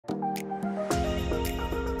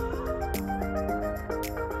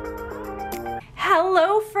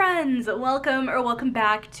Hello friends! Welcome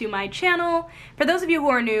back to my channel. For those of you who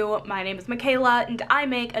are new, my name is Michaela and I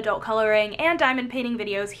make adult coloring and diamond painting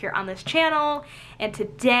videos here on this channel. And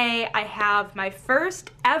today I have my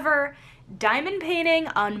first ever diamond painting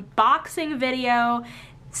unboxing video.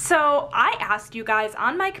 So I asked you guys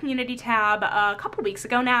on my community tab a couple weeks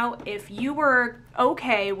ago now if you were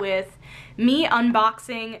okay with me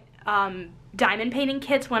unboxing diamond painting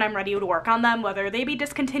kits when I'm ready to work on them, whether they be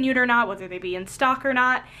discontinued or not, whether they be in stock or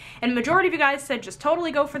not. And the majority of you guys said just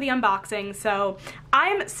totally go for the unboxing. So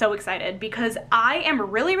I'm so excited because I am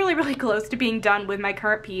really close to being done with my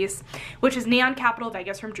current piece, which is Neon Capital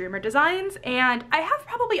Vegas from Dreamer Designs. And I have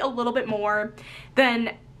probably a little bit more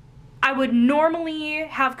than I would normally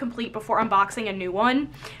have complete before unboxing a new one,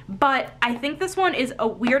 but I think this one is a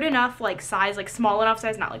weird enough size, small enough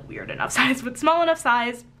size, not like weird enough size, but small enough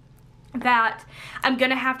size that I'm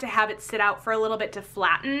gonna have to have it sit out for a little bit to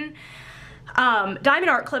flatten. Diamond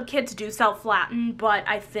Art Club kits do self-flatten, but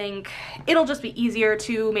I think it'll just be easier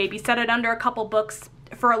to maybe set it under a couple books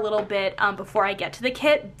for a little bit before I get to the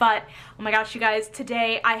kit. But oh my gosh, you guys,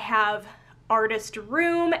 today I have Artist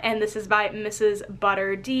Room, and this is by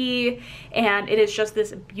Mrsbutterd, and it is just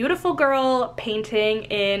this beautiful girl painting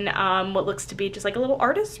in what looks to be just like a little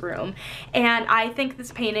artist room. And I think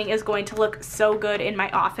this painting is going to look so good in my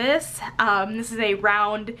office. This is a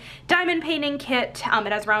round diamond painting kit.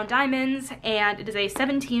 It has round diamonds, and it is a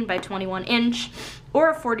 17 by 21 inch or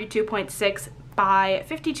a 42.6 by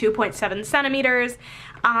 52.7 centimeters.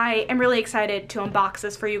 I am really excited to unbox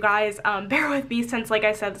this for you guys. Bear with me since, like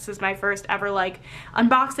I said, this is my first ever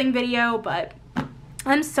unboxing video, but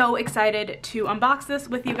I'm so excited to unbox this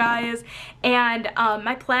with you guys. And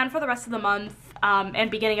my plan for the rest of the month and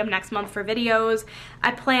beginning of next month for videos, I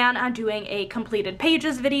plan on doing a completed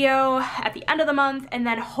pages video at the end of the month, and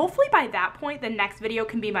then hopefully by that point the next video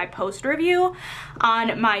can be my post review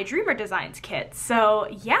on my Dreamer Designs kit. So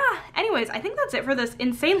yeah, anyways, I think that's it for this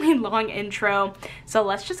insanely long intro, so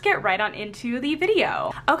let's just get right on into the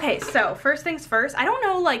video. Okay, so first things first, I don't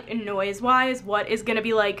know noise wise what is gonna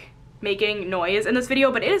be making noise in this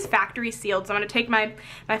video, but it is factory sealed, so I'm gonna take my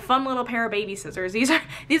fun little pair of baby scissors. These are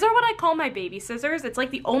what I call my baby scissors. It's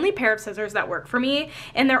the only pair of scissors that work for me,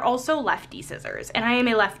 and they're also lefty scissors, and I am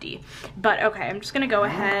a lefty. But okay, I'm just gonna go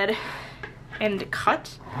ahead and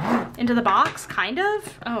cut into the box, kind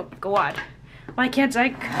of. Oh god, why can't I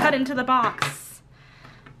cut into the box?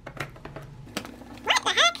 What the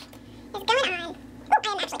heck is going on? Oh,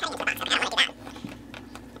 I am actually cutting into the box.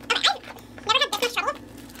 Okay, I want to do that.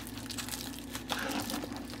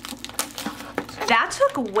 That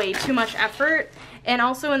took way too much effort, and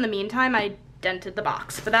also in the meantime I dented the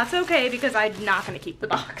box, but that's okay because I'm not going to keep the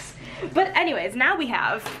box. But anyways, now we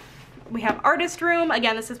have Artist Room.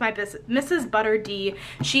 Again, this is my Mrsbutterd.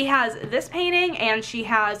 She has this painting, and she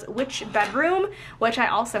has Which Bedroom, which I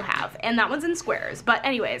also have, and that one's in squares. But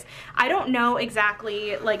anyways, I don't know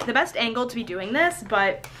exactly the best angle to be doing this,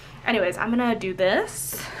 but anyways, I'm gonna do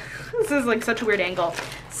this. This is such a weird angle.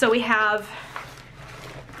 So we have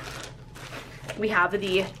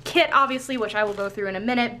the kit, obviously, which I will go through in a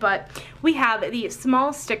minute, but we have the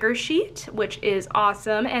small sticker sheet, which is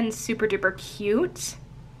awesome and super duper cute.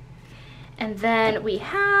 And then we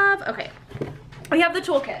have the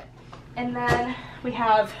toolkit, and then we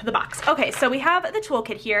have the box. Okay, so we have the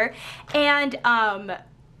toolkit here, and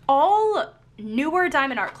all newer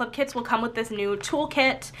Diamond Art Club kits will come with this new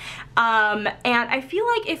toolkit, and I feel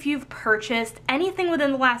like if you've purchased anything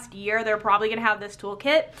within the last year, they're probably gonna have this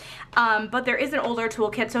toolkit, but there is an older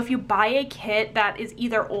toolkit, so if you buy a kit that is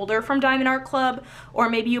either older from Diamond Art Club, or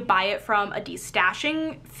maybe you buy it from a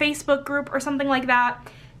destashing Facebook group or something like that,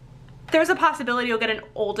 there's a possibility you'll get an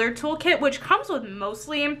older toolkit, which comes with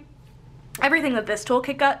mostly everything that this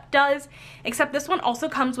toolkit does, except this one also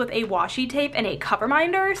comes with a washi tape and a cover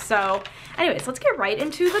minder. So anyways, let's get right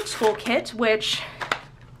into the toolkit, which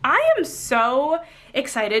I am so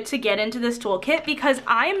excited to get into this toolkit because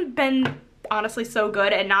I've been honestly so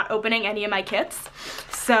good at not opening any of my kits.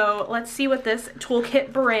 So let's see what this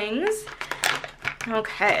toolkit brings.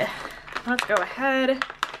 Okay, let's go ahead,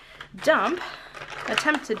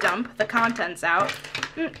 attempt to dump the contents out.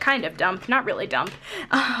 Kind of dump, not really dump.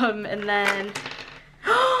 And then,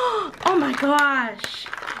 oh my gosh.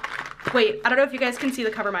 Wait, I don't know if you guys can see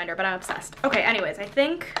the cover minder, but I'm obsessed. Okay, anyways, I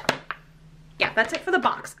think, yeah, that's it for the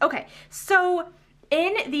box. Okay, so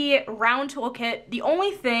in the round toolkit, the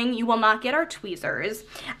only thing you will not get are tweezers,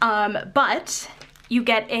 but you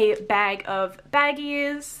get a bag of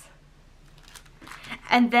baggies,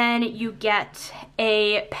 And then you get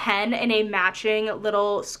a pen and a matching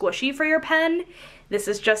little squishy for your pen. This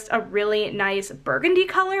is just a really nice burgundy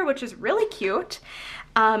color, which is really cute.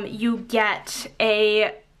 You get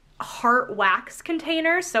a heart wax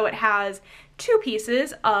container, so it has 2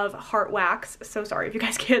 pieces of heart wax. So sorry if you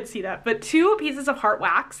guys can't see that, but 2 pieces of heart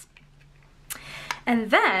wax.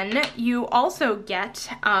 And then you also get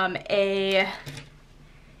a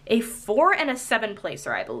 4 and a 7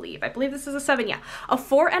 placer, I believe. I believe this is a 7, yeah. A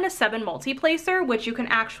 4 and a 7 multi-placer, which you can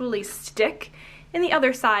actually stick in the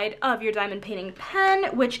other side of your diamond painting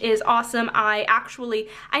pen, which is awesome. I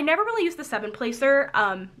never really use the 7 placer,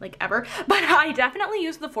 like ever, but I definitely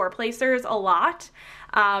use the 4 placers a lot.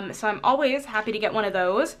 So I'm always happy to get one of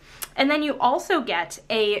those. And then you also get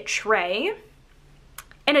a tray,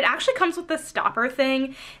 and it actually comes with this stopper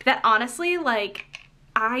thing that honestly, like,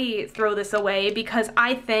 I throw this away because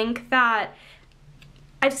I think that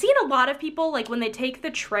I've seen a lot of people, like, when they take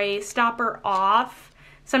the tray stopper off,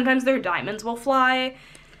 sometimes their diamonds will fly.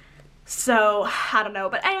 So, I don't know.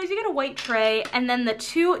 But anyways, you get a white tray, and then the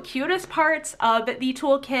 2 cutest parts of the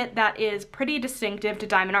toolkit that is pretty distinctive to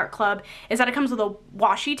Diamond Art Club is that it comes with a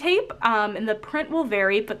washi tape, and the print will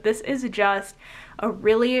vary, but this is just a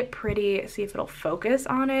really pretty, see if it'll focus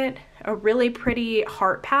on it, a really pretty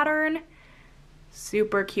heart pattern.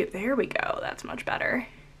 Super cute. There we go. That's much better.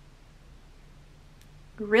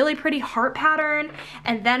 Really pretty heart pattern.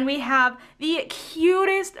 And then we have the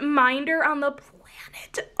cutest minder on the planet.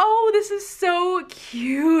 Oh, this is so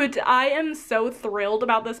cute. I am so thrilled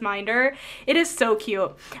about this minder. It is so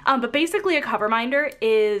cute. But basically a cover minder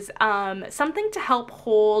is something to help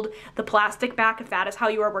hold the plastic back if that is how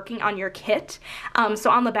you are working on your kit.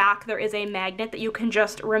 So on the back there is a magnet that you can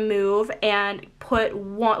just remove and put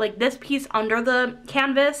one, like this piece under the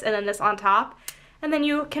canvas and then this on top. And then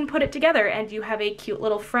you can put it together and you have a cute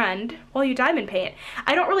little friend while you diamond paint.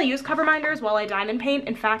 I don't really use cover minders while I diamond paint.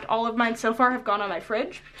 In fact, all of mine so far have gone on my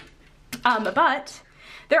fridge. But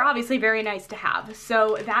they're obviously very nice to have.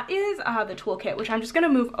 So that is the toolkit, which I'm just gonna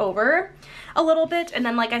move over a little bit. And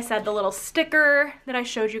then, like I said, the little sticker that I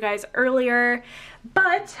showed you guys earlier.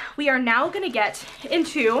 But we are now gonna get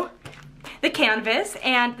into the canvas,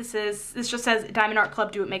 and this just says Diamond Art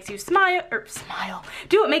Club, do what makes you smile,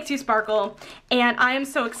 do what makes you sparkle. And I am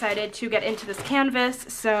so excited to get into this canvas,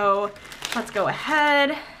 so let's go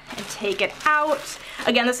ahead and take it out.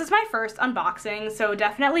 Again, this is my first unboxing, so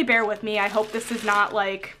definitely bear with me. I hope this is not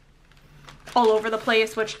like all over the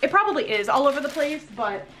place, which it probably is all over the place,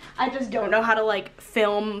 but I just don't know how to like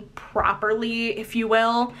film properly, if you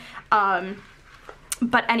will.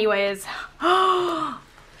 But anyways,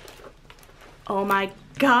 oh my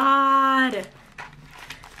god,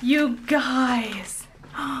 you guys.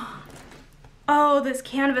 Oh, this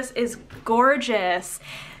canvas is gorgeous.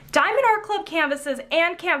 Diamond Art Club canvases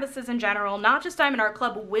and canvases in general, not just Diamond Art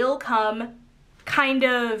Club, will come kind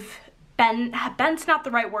of bent's not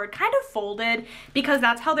the right word, kind of folded, because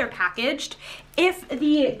that's how they're packaged. If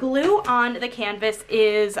the glue on the canvas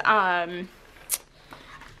is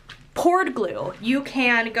poured glue, you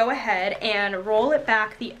can go ahead and roll it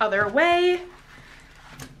back the other way,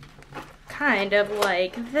 kind of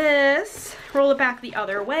like this. Roll it back the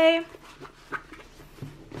other way.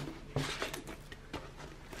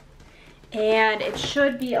 And it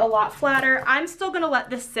should be a lot flatter. I'm still gonna let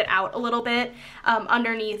this sit out a little bit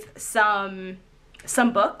underneath some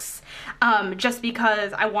books, just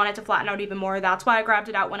because I want it to flatten out even more. That's why I grabbed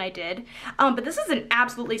it out when I did. But this is an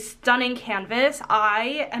absolutely stunning canvas.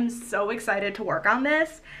 I am so excited to work on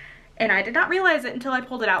this, and I did not realize it until I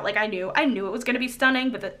pulled it out. Like I knew it was gonna be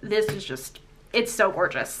stunning, but this is just, it's so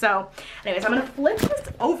gorgeous. So anyways, I'm gonna flip this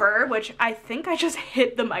over, which I think I just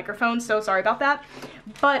hit the microphone, so sorry about that.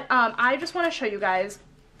 But I just want to show you guys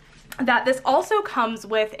that this also comes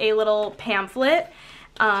with a little pamphlet.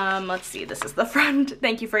 Let's see, this is the front.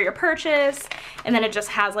 Thank you for your purchase. And then it just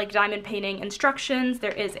has like diamond painting instructions.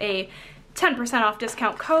 There is a 10% off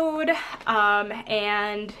discount code.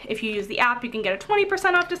 And if you use the app, you can get a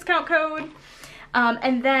 20% off discount code.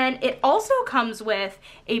 And then it also comes with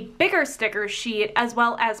a bigger sticker sheet as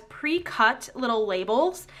well as pre-cut little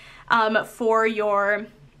labels for your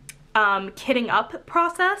kitting up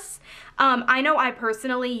process. I know I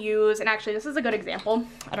personally use, and actually this is a good example.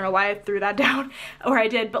 I don't know why I threw that down, or I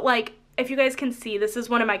did, but like if you guys can see, this is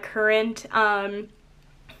one of my current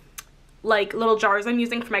like little jars I'm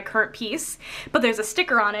using for my current piece, but there's a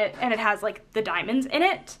sticker on it and it has like the diamonds in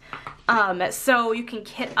it. So you can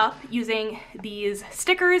kit up using these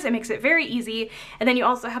stickers. It makes it very easy. And then you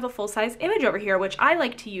also have a full-size image over here, which I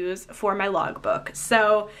like to use for my logbook.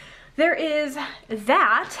 So there is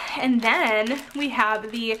that, and then we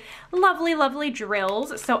have the lovely, lovely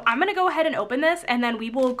drills. So I'm gonna go ahead and open this, and then we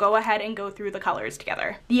will go ahead and go through the colors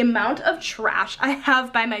together. The amount of trash I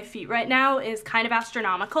have by my feet right now is kind of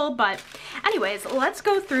astronomical, but anyways, let's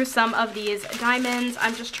go through some of these diamonds.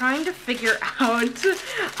 I'm just trying to figure out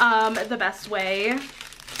the best way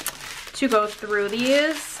to go through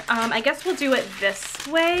these. I guess we'll do it this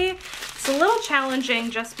way. It's a little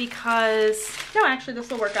challenging just because, no, actually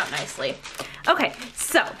this will work out nicely. Okay,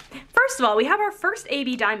 so first of all, we have our first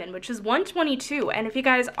AB diamond, which is 122. And if you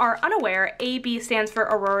guys are unaware, AB stands for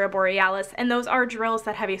Aurora Borealis, and those are drills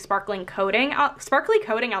that have a sparkly coating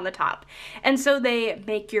on the top. And so they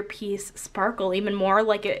make your piece sparkle even more,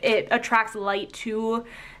 like it attracts light to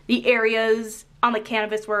the areas on the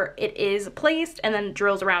canvas where it is placed and then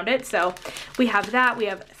drills around it. So we have that. We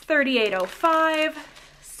have 3805,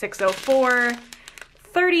 604,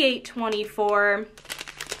 3824,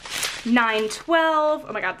 912.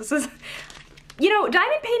 Oh my god, this is, you know,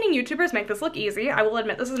 diamond painting YouTubers make this look easy. I will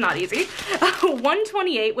admit this is not easy.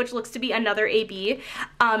 128, which looks to be another AB,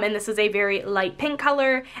 and this is a very light pink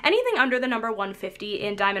color. Anything under the number 150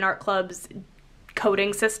 in Diamond Art Club's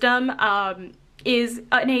coding system is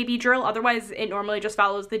an AB drill. Otherwise, it normally just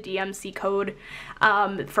follows the DMC code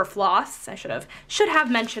for floss. I should have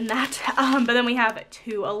mentioned that. But then we have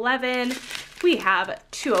 211, we have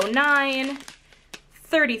 209,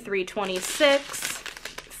 3326,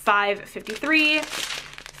 553,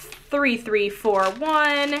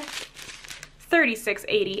 3341,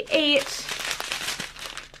 3688,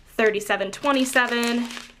 3727,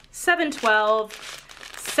 712,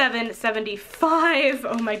 775,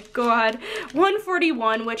 oh my god,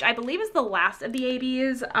 141, which I believe is the last of the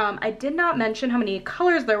ABs. I did not mention how many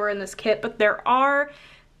colors there were in this kit, but there are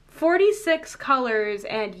 46 colors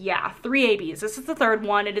and yeah, 3 ABs. This is the third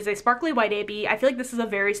one. It is a sparkly white AB. I feel like this is a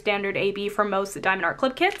very standard AB for most Diamond Art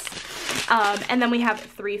Club kits. And then we have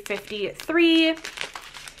 353,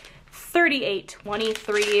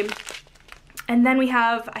 3823, and then we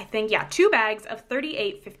have, I think, yeah, 2 bags of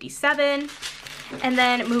 3857. And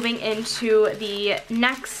then moving into the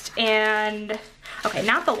next and, okay,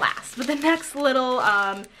 not the last, but the next little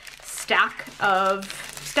stack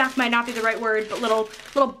might not be the right word, but little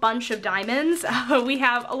bunch of diamonds. We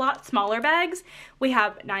have a lot smaller bags. We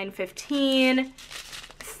have 915,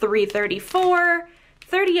 334,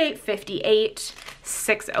 3858,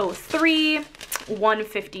 603,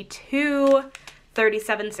 152,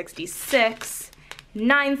 3766,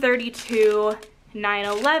 932,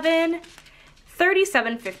 911,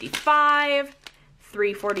 3755,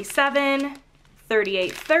 347,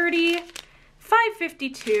 3830,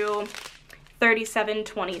 552,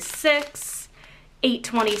 3726,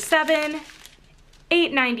 827,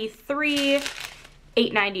 893,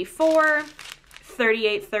 894,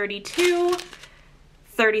 3832,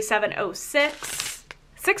 3706,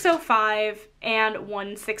 605, and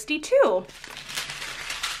 162.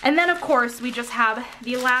 And then, of course, we just have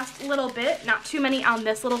the last little bit, not too many on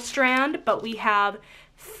this little strand, but we have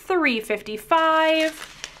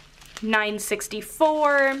 355,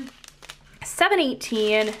 964,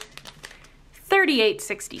 718,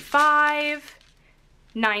 3865,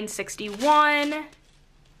 961,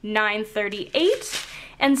 938,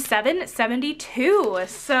 and 772.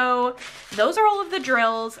 So those are all of the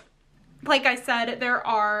drills. Like I said, there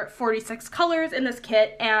are 46 colors in this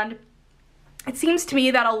kit, and it seems to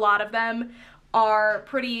me that a lot of them are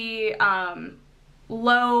pretty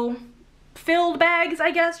low filled bags,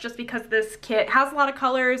 I guess, just because this kit has a lot of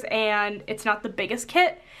colors and it's not the biggest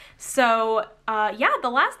kit. So yeah,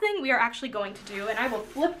 the last thing we are actually going to do, and I will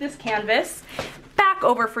flip this canvas back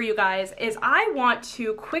over for you guys, is I want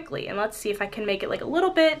to quickly, and let's see if I can make it like a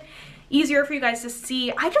little bit easier for you guys to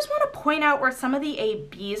see. I just want to point out where some of the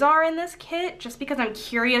ABs are in this kit, just because I'm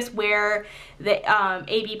curious where the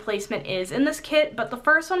AB placement is in this kit. But the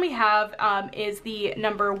first one we have is the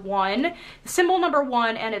number 1, the symbol number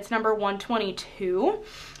 1, and it's number 122.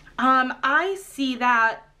 I see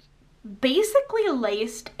that basically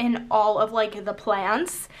laced in all of like the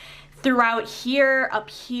plants throughout here, up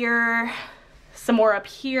here, some more up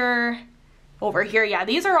here, over here. Yeah,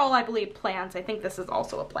 these are all, I believe, plants. I think this is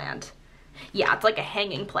also a plant. Yeah, it's like a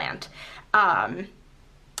hanging plant.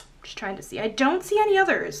 Just trying to see. I don't see any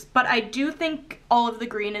others, but I do think all of the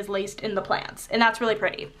green is laced in the plants, and that's really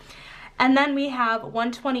pretty. And then we have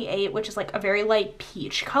 128, which is like a very light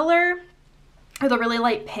peach color, or the really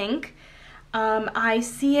light pink. I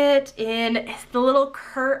see it in the little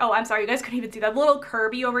oh, I'm sorry, you guys couldn't even see that. The little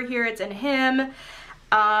Kirby over here, it's in him.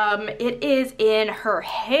 It is in her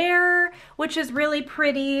hair, which is really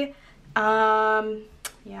pretty.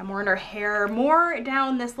 Yeah, more in her hair, more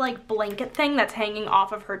down this like blanket thing that's hanging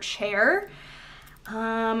off of her chair.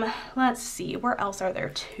 Let's see, where else are there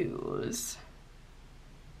twos?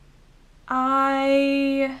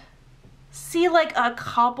 I see like a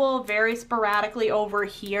couple very sporadically over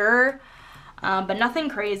here, but nothing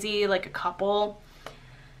crazy, like a couple.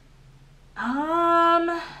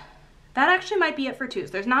 That actually might be it for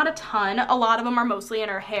twos. There's not a ton. A lot of them are mostly in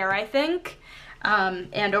her hair, I think,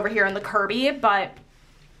 and over here in the Kirby, but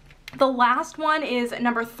the last one is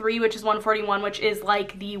number 3, which is 141, which is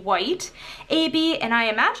like the white AB, and I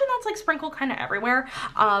imagine that's like sprinkled kind of everywhere,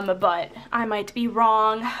 but I might be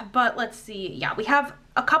wrong. But let's see. Yeah, we have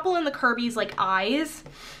a couple in the Kirby's like eyes.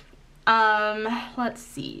 Let's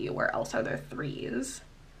see, where else are there 3s?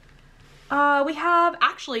 We have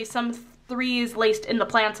actually some 3s laced in the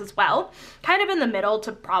plants as well, kind of in the middle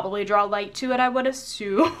to probably draw light to it, I would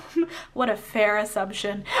assume. What a fair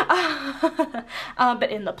assumption. But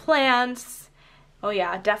in the plants, oh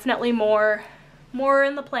yeah, definitely more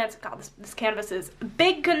in the plants. God, this canvas is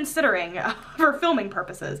big considering for filming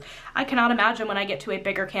purposes. I cannot imagine when I get to a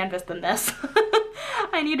bigger canvas than this.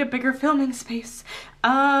 I need a bigger filming space.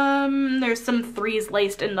 There's some 3s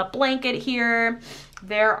laced in the blanket here.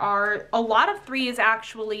 There are a lot of 3s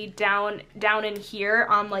actually down in here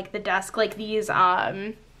on like the desk, like these,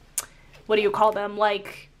 what do you call them?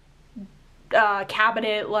 Like,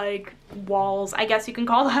 cabinet, like walls, I guess you can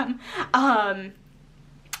call them.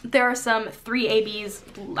 There are some 3 ABs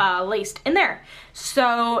laced in there.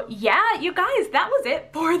 So yeah, you guys, that was it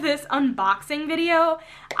for this unboxing video.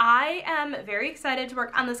 I am very excited to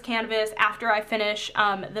work on this canvas after I finish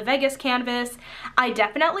the Vegas canvas. I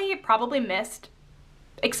definitely probably missed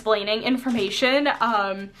explaining information, but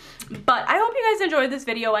I hope you guys enjoyed this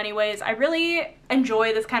video anyways. I really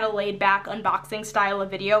enjoy this kind of laid back unboxing style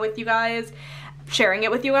of video with you guys, sharing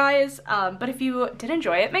it with you guys. But if you did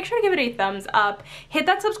enjoy it, make sure to give it a thumbs up. Hit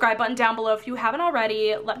that subscribe button down below if you haven't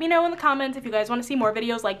already. Let me know in the comments if you guys want to see more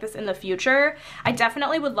videos like this in the future. I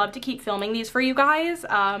definitely would love to keep filming these for you guys.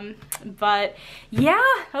 But yeah,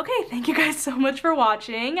 okay, thank you guys so much for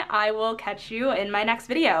watching. I will catch you in my next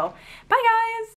video. Bye guys!